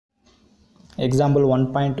Example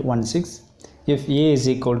 1.16. If A is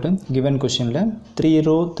equal to given question la 3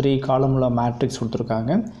 row 3 column உள்ள matrix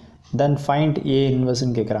கொடுத்திருக்காங்க, then find A inverse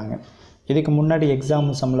ன்னு கேக்குறாங்க. இதுக்கு முன்னாடி எக்ஸாம்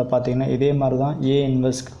சம்ல பாத்தீங்கன்னா இதே மாதிரி தான் A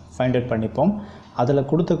inverse find out பண்ணிப்போம். அதுல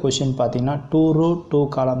கொடுத்த क्वेश्चन பாத்தீங்கன்னா 2 row 2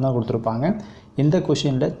 column தான் கொடுத்திருப்பாங்க. இந்த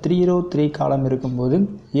क्वेश्चनல 3 row 3 column இருக்கும்போது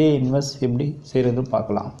A inverse எப்படி செய்யறது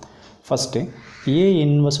பார்க்கலாம். First A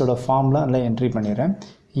inverse ஓட ஃபார்முலா நான் entry பண்ணிறேன்.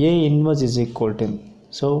 A inverse is equal to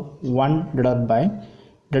so 1 divided by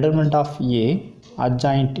determinant of A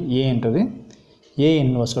adjoint A என்றது A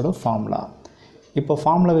inverse ஓட ஃபார்முலா. இப்போ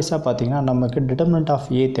ஃபார்முலா வைஸா பாத்தீங்கன்னா நமக்கு determinant of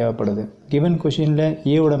A தேவைப்படுது. given questionல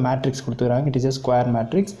A ஓட மேட்ரிக்ஸ் கொடுத்திருக்காங்க. it is a square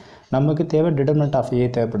matrix. நமக்கு தேவை determinant of A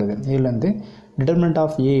தேவைப்படுது. இதுல இருந்து determinant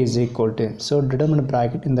of A is equal to so determinant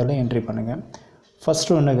bracket இந்தல entry பண்ணுங்க. first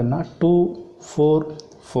row என்னன்னா 2 4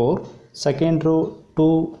 4, second row 2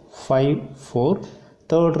 5 4,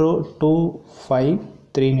 third row 2 5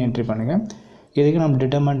 3 ன்னு என்ட்ரி பண்ணுங்க. இதுக்கு நம்ம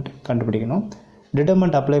determinant கண்டுபிடிக்கணும்.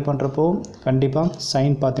 determinant அப்ளை பண்றப்போ கண்டிப்பா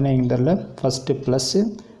சைன் பாத்தீங்கன்னா இங்கல ஃபர்ஸ்ட் பிளஸ்,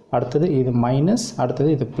 அடுத்து இது மைனஸ், அடுத்து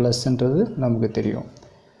இது பிளஸ்ன்றது நமக்கு தெரியும்.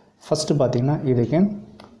 ஃபர்ஸ்ட் பாத்தீங்கன்னா இதுக்கு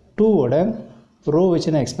 2 ஓட ரோ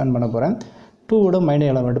வச்சு நான் எக்ஸ்பேண்ட் பண்ண போறேன். 2 ஓட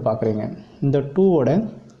மைனர் எலிமெண்ட் பார்க்கறீங்க. இந்த 2 ஓட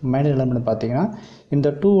மைனர் எலிமெண்ட் பாத்தீங்கன்னா இந்த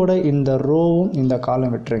 2 ஓட இந்த ரோவும் இந்த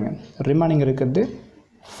காலம் விட்டுருங்க. ரிமைனிங் இருக்குது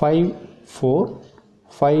 5 4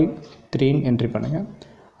 5 3 ன்னு என்ட்ரி பண்ணுங்க.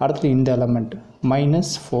 அடுத்து இந்த எலிமெண்ட்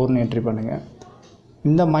 -4 ன்னு என்ட்ரி பண்ணுங்க.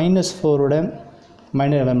 இந்த -4 ஓட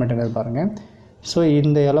மைனர் எலிமெண்ட் என்ன பாருங்க. சோ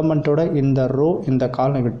இந்த எலிமெண்டோட இந்த ரோ இந்த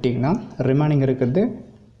காலம் விட்டீங்கன்னா ரிமைனிங் இருக்குது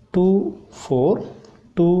 2 4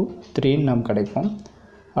 2 3 நமக்கு கிடைக்கும்.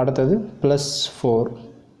 அடுத்து +4.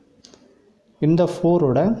 இந்த 4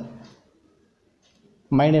 ஓட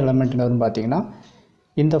மைனர் எலிமெண்ட் என்னன்னு பாத்தீங்கன்னா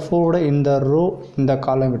இந்த 4 ஓட இந்த ரோ இந்த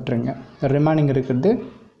காலம் விட்டுருங்க. ரிமைனிங் இருக்குது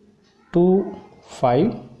 2 5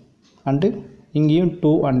 and இங்கேயும்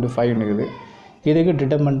 2 and 5 இருக்குது. இதுக்கு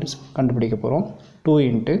determinant கண்டுபிடிக்க போறோம். 2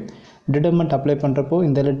 into determinant அப்ளை பண்றப்போ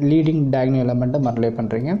இந்த லீடிங் டயகனல் எலிமெண்ட்டை மல்டிப்ளை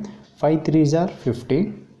பண்றீங்க. 5 3s are 50.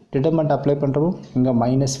 determinant அப்ளை பண்றப்போ இங்க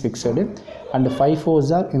minus fixed and 5 4s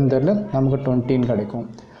are இந்தல நமக்கு 20 ன்னு கிடைக்கும்.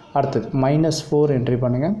 அடுத்து -4 என்ட்ரி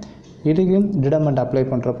பண்ணுங்க. இதுக்கு determinant அப்ளை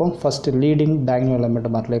பண்றப்போ first leading diagonal element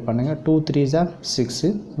multiply பண்ணுங்க. 2 3s are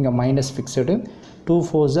 6, இங்க மைனஸ் ஃபிக்ஸ்ட், 2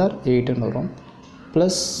 4s are 8 ன்னு வரும்.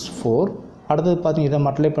 +4. அடுத்து பாத்தீங்க இத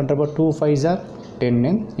மல்டிப்ளை பண்றப்போ 2 5s are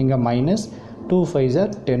 10, இங்க மைனஸ் 2 5s are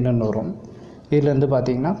 10 ன்னு வரும். இதுல இருந்து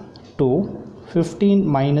பாத்தீங்கன்னா 2 15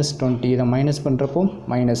 - 20 இத மைனஸ் பண்றப்போ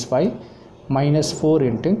 -5 -4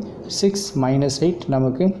 into 6 - 8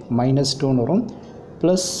 நமக்கு -2 ன்னு வரும்.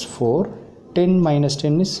 +4 10 -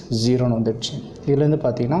 10 is 0 ன்னு வந்துருச்சு. இதுல இருந்து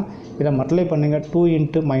பாத்தீங்கன்னா இத மல்டிப்ளை பண்ணுங்க. 2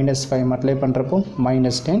 into -5 மல்டிப்ளை பண்றப்போ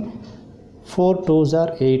 -10, 4 2s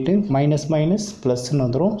are 8, minus minus plus ன்னு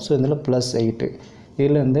வந்துரும். சோ இதுல +8.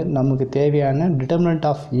 இதுல இருந்து நமக்கு தேவையான determinant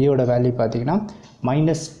of A ஓட வேல்யூ பாத்தீங்கன்னா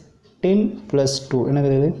 -10 + 2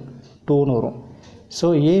 என்னது 2 ன்னு வரும். சோ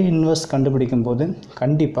A inverse கண்டுபிடிக்கும்போது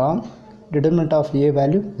கண்டிப்பா determinant of A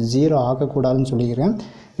வேல்யூ 0 ஆக கூடாதுன்னு சொல்லிக்கிறேன்.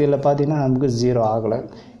 இதுல பாத்தீங்கன்னா நமக்கு 0 ஆகல.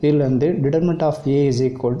 இதுல இருந்து determinant of A is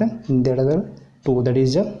equal to இந்த இடத்துல 2, that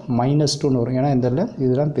is -2 ன்னு வரும். ஏனா இதெல்லாம்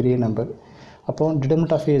இதுதான் பெரிய நம்பர். அப்போ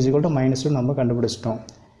determinant of A is equal to -2 நம்ம கண்டுபிடிச்சிட்டோம்.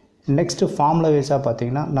 நெக்ஸ்ட் ஃபார்முலா வைஸா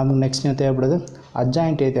பாத்தீங்கன்னா நமக்கு நெக்ஸ்ட் என்ன தேவைப்படுது?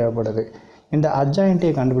 adjoint A தேவைப்படுது. இந்த adjoint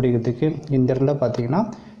A கண்டுபிடிக்கிறதுக்கு இந்த இடத்துல பாத்தீங்கன்னா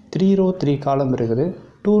 3 row 3 column இருக்குது.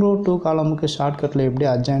 2 row 2 columnக்கு ஷார்ட்கட்ல எப்படி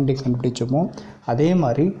adjoint A கண்டுபிடிச்சோமோ அதே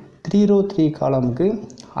மாதிரி 3 row 3 columnக்கு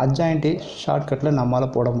adjoint A ஷார்ட்கட்ல நம்மால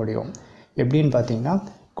போட முடியும். எப்படின்னு பாத்தீங்கன்னா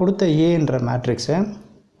கொடுத்த A என்ற மேட்ரிக்ஸை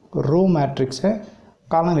ரோ மேட்ரிக்ஸை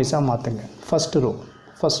காலம் வைஸா மாத்துங்க.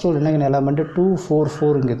 ஃபர்ஸ்ட் ரோ என்ன எலிமெண்ட் 2 4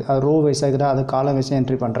 4ங்குது. அது ரோ வைஸா இருக்குதா அது காலம் வைஸா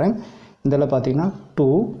என்ட்ரி பண்றேன். இதெல்லாம் பாத்தீங்கன்னா 2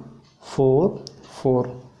 4 4.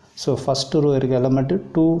 சோ ஃபர்ஸ்ட் ரோ இருக்க எலிமெண்ட்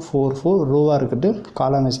 2 4 4 ரோவா இருக்குது.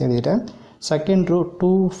 காலம் வைஸா எழுதிட்டேன். செகண்ட் ரோ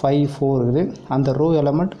 2 5 4 இருக்குது. அந்த ரோ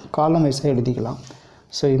எலிமெண்ட் காலம் வைஸா எழுதிக்கலாம்.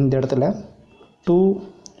 சோ இந்த இடத்துல 2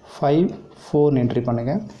 5 4 ன்னு என்ட்ரி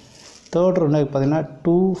பண்ணுங்க. தேர்ட் ரோ என்ன பாத்தீங்கன்னா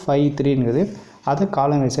 2 5 3ங்குது. அத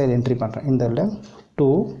காலம் வைஸா என்ட்ரி பண்றேன். இந்த இடத்துல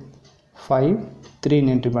 2 5 3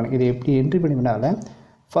 ன்னு என்ட்ரி பண்ணுங்க. இது எப்படி என்ட்ரி பண்ணினால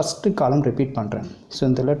ஃபர்ஸ்ட் காலம் ரிப்பீட் பண்றேன். சோ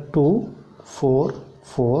இதல 2 4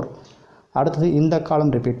 4. அடுத்து இந்த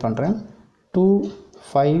காலம் ரிப்பீட் பண்றேன். 2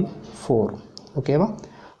 5 4. ஓகேவா?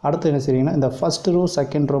 அடுத்து என்ன செய்றீங்கன்னா இந்த ஃபர்ஸ்ட் ரோ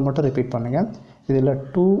செகண்ட் ரோ மட்டும் ரிப்பீட் பண்ணுங்க. இதல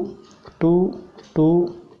 2 2 2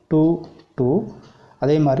 2 2.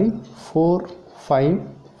 அதே மாதிரி 4 5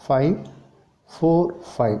 5 4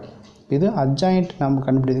 5. இது adjoint நம்ம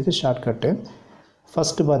கண்டுபிடிக்கிறதுக்கு ஷார்ட்கட்.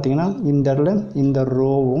 ஃபர்ஸ்ட் பாத்தீங்கன்னா இந்த இடத்துல இந்த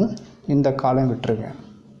ரோவும் இந்த காலம் விட்டுருங்க.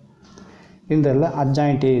 இந்த இடத்துல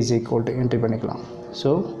adjoint A is equal to entry பண்ணிக்கலாம். So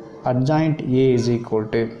adjoint A is equal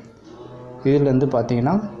to இதிலிருந்து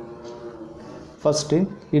பார்த்தீங்கன்னா ஃபஸ்ட்டு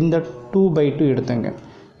இந்த 2/2 எடுத்துங்க.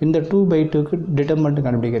 இந்த 2/2க்கு டிட்டர்மினன்ட்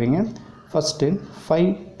கண்டுபிடிக்கிறீங்க. ஃபஸ்ட்டு 5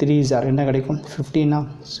 3s are என்ன கிடைக்கும் 15.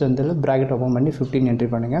 ஸோ இதில் ப்ராக்கெட் ஓப்பன் பண்ணி 15 என்ட்ரி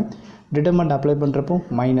பண்ணுங்கள். டிட்டர்மினன்ட் அப்ளை பண்ணுறப்போ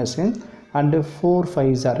மைனஸு அண்டு 4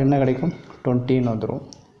 5s are என்ன கிடைக்கும் 20 வந்துடும்.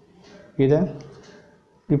 இதை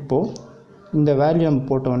இப்போது இந்த வேல்யூ நம்ம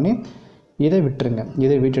போட்டோடனே இதை விட்டுருங்க.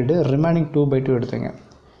 இதை விட்டுட்டு ரிமைனிங் 2/2 எடுத்துங்க.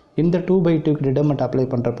 இந்த 2/2க்கு டிட்டர்மினன்ட் அப்ளை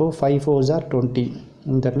பண்ணுறப்போ 5 4s are 20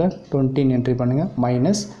 இந்த இடத்துல 20 என்ட்ரி பண்ணுங்கள்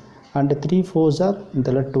மைனஸ் அண்டு 3 4s are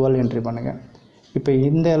இதில் 12 என்ட்ரி பண்ணுங்கள். இப்போ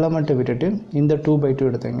இந்த எலமெண்ட்டை விட்டுட்டு இந்த 2/2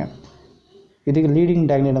 எடுத்துங்க. இதுக்கு லீடிங்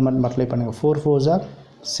டயகனல் எலமெண்ட் அப்ளை பண்ணுங்கள். 4 4s are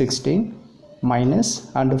 16 minus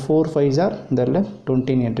and 4 5s are இதில்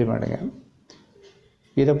 20 என்ட்ரி பண்ணுங்கள்.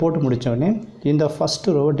 இதை போட்டு முடித்தோடனே இந்த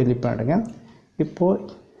ஃபஸ்ட்டு ரோவை டெலிட் பண்ணிடுங்க.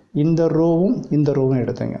 இப்போது இந்த ரோவும்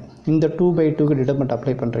எடுத்துங்க. இந்த 2/2க்கு டிட்டர்மினன்ட்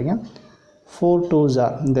அப்ளை பண்ணுறீங்க. 4 2s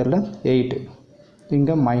are இதில் 8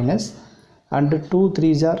 இங்கே மைனஸ் அண்டு 2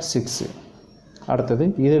 3s are 6. அடுத்தது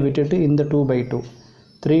இதை விட்டுட்டு இந்த 2/2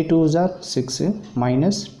 3 2s are 6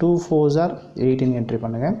 minus 2 4s are 18 entry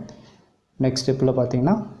பண்ணுங்கள். நெக்ஸ்ட் ஸ்டெப்பில்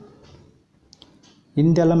பார்த்தீங்கன்னா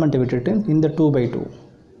இந்த எலமெண்ட்டை விட்டுட்டு இந்த 2/2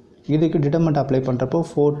 இதுக்கு டிட்டர்மினன்ட் அப்ளை பண்ணுறப்போ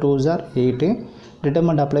 4 2s are 8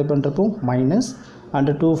 டிட்டர்மினன்ட் அப்ளை பண்ணுறப்போ மைனஸ்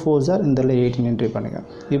அண்டு 2 4s are இதில் 18 என்ட்ரி பண்ணுங்கள்.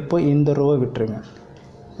 இப்போ இந்த ரோவை விட்டுருங்க.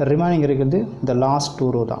 ரிமைனிங் இருக்கிறது இந்த லாஸ்ட் 2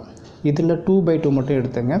 ரோ தான். இதில் 2/2 மட்டும்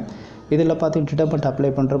எடுத்துங்க. இதில் பார்த்து டிட்டர்மினன்ட் அப்ளை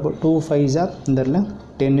பண்ணுறப்போ 2 5s are இதில்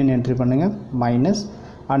 10 என்ட்ரி பண்ணுங்கள் minus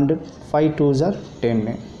and 5 2s are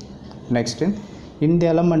 10. Next இந்த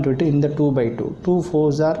எலமெண்ட் விட்டு இந்த 2/2 2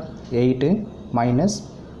 4s are 8 minus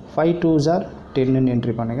 5 2s are 10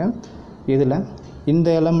 entry பண்ணுங்கள். இதில் இந்த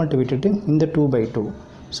எலமெண்ட் விட்டுட்டு இந்த 2/2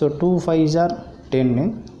 so 2 5s are 10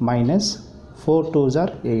 minus 4 2s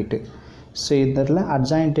are 8. So இதில்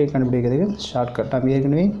அட்ஜாயின்ட்டை கண்டுபிடிக்கிறதுக்கு ஷார்ட்கட் நம்ம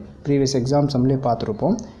ஏற்கனவே ப்ரீவியஸ் எக்ஸாம்ஸ்லேயே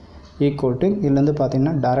பார்த்துருப்போம். ஈக்குவல் டு இதுலேருந்து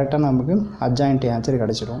பார்த்திங்கன்னா டேரெக்டாக நமக்கு அட்ஜாயின்ட் ஆன்சர்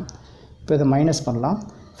கிடச்சிடும். இப்போ இதை மைனஸ் பண்ணலாம்.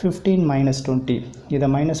 15 மைனஸ் 20 இதை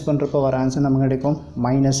மைனஸ் பண்ணுறப்போ வர ஆன்சர் நமக்கு கிடைக்கும்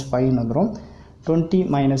 -5 வந்துடும். 20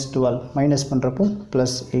 மைனஸ் 12 மைனஸ் பண்ணுறப்போ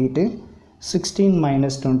 +8. 16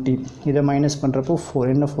 மைனஸ் 20 இதை மைனஸ் பண்ணுறப்போ 4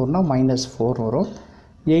 என்ன 4னா -4 வரும்.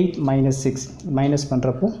 8 மைனஸ் 6 மைனஸ்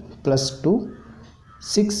பண்ணுறப்போ +2.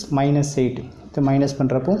 6 மைனஸ் 8 இதை மைனஸ்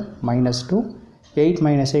பண்ணுறப்போ -2. 8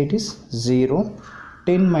 minus 8 is 0.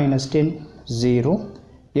 10 minus 10 0.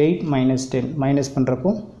 8 minus 10 minus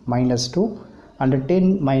பண்ணுறப்போ -2 and 10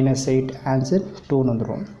 minus 8 answer 2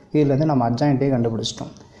 வந்துடும். இதிலேருந்து நம்ம அட்ஜாயின்ட்டே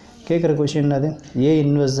கண்டுபிடிச்சிட்டோம். கேட்குற கொஷின் என்னது ஏ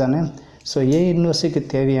இன்வெர்ஸ் தானே. ஸோ ஏ இன்வெர்ஸுக்கு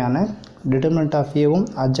தேவையான டிட்டர்மினன்ட் ஆஃப் ஏவும்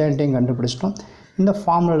அட்ஜாயின்ட்டையும் கண்டுபிடிச்சிட்டோம். இந்த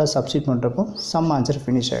ஃபார்முலாவில் சப்ஸ்டிட் பண்ணுறப்போ சம் ஆன்சர்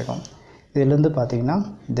ஃபினிஷ் ஆகிடும். இதிலேருந்து பார்த்தீங்கன்னா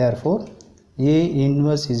therefore A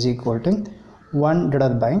inverse is equal to 1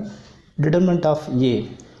 divided by determinant of ஏ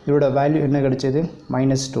இதோட வேல்யூ என்ன கிடைச்சது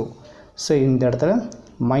 -2. ஸோ இந்த இடத்துல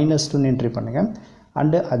 -2 என்ட்ரி பண்ணுங்கள்.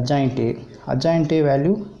 And adjoint A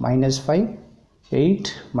value -5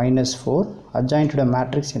 8 -4 அட்ஜாயின்ட்டோட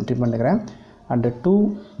matrix entry பண்ணுறேன். அண்டு 2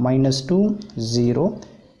 -2 0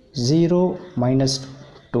 0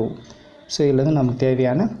 -2. ஸோ இதில் வந்து நமக்கு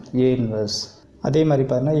தேவையான ஏ இன்வர்ஸ். அதே மாதிரி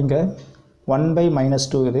பார்த்தீங்கன்னா இங்கே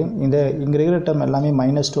 1/-2 இது இந்த இங்கே இருக்கிற டேர்ம் எல்லாமே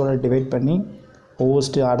 -2 டிவைட் பண்ணி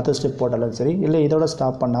ஒவ்வொரு அடுத்த ஸ்டெப் போட்டாலும் சரி இல்லை இதோட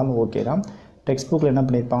ஸ்டாப் பண்ணாலும் ஓகே தான். டெக்ஸ்ட் புக்கில் என்ன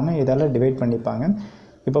பண்ணியிருப்பாங்கன்னா இதெல்லாம் டிவைட் பண்ணியிருப்பாங்க.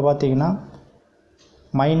 இப்போ பார்த்தீங்கன்னா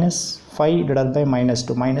 -5 divided by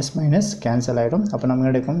 -2 மைனஸ் கேன்சல் ஆகிடும். அப்போ நமக்கு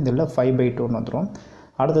கிடைக்கும் இதில் 5/2 வந்துடும்.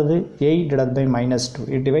 அடுத்தது 8 divided by -2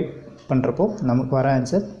 இது டிவைட் பண்ணுறப்போ நமக்கு வர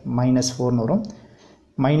ஆன்சர் -4 வரும்.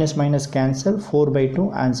 மைனஸ் கேன்சல் 4/2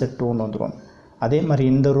 ஆன்சர் 2 வந்துடும். அதே மாதிரி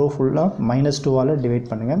இந்த ரோ ஃபுல்லாக -2ஆல் டிவைட்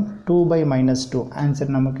பண்ணுங்கள். 2/-2 ஆன்சர்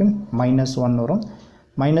நமக்கு -1 வரும்.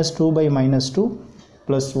 -2/-2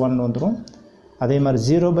 +1 வந்துடும். அதே மாதிரி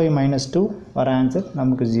 0/-2 வர ஆன்சர்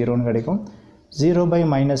நமக்கு 0ன்னு கிடைக்கும்.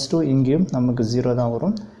 0/-2 இங்கேயும் நமக்கு 0 தான்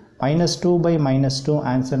வரும். -2/-2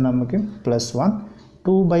 ஆன்சர் நமக்கு +1.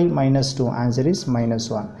 2/-2 ஆன்சர் இஸ்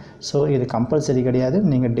 -1. ஸோ இது கம்பல்சரி கிடையாது.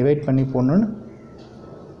 நீங்கள் டிவைட் பண்ணி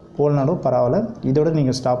போடனாலும் பரவாயில்ல. இதோட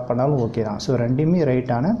நீங்கள் ஸ்டாப் பண்ணாலும் ஓகே தான். ஸோ ரெண்டுமே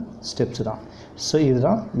ரைட்டான ஸ்டெப்ஸ் தான். ஸோ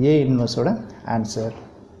இதுதான் ஏ இன்வர்ஸோட ஆன்சர்.